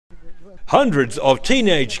Hundreds of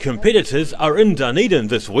teenage competitors are in Dunedin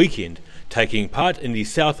this weekend, taking part in the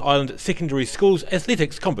South Island Secondary Schools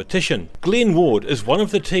athletics competition. Glenn Ward is one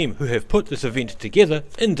of the team who have put this event together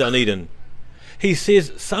in Dunedin. He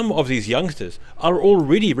says some of these youngsters are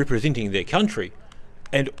already representing their country,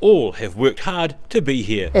 and all have worked hard to be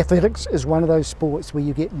here. Athletics is one of those sports where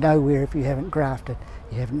you get nowhere if you haven't grafted.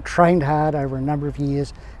 You haven't trained hard over a number of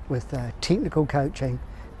years with technical coaching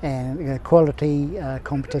and quality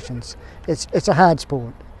competitions. It's a hard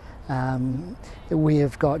sport. We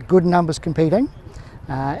have got good numbers competing,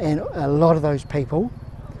 and a lot of those people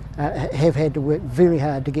have had to work very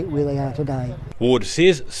hard to get where they are today. Ward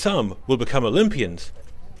says some will become Olympians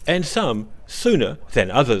and some sooner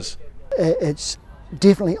than others. It's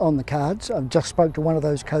definitely on the cards. I've just spoke to one of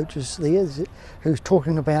those coaches there who's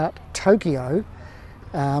talking about Tokyo,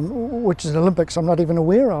 which is an Olympics I'm not even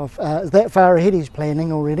aware of. That far ahead he's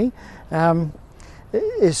planning already.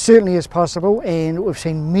 It certainly is possible, and we've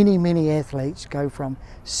seen many athletes go from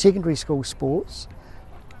secondary school sports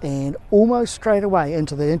and almost straight away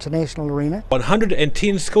into the international arena.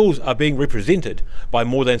 110 schools are being represented by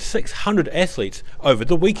more than 600 athletes over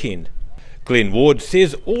the weekend. Glenn Ward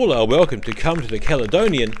says all are welcome to come to the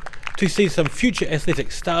Caledonian to see some future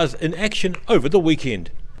athletic stars in action over the weekend.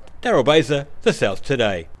 Daryl Baser, The South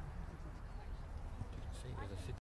Today.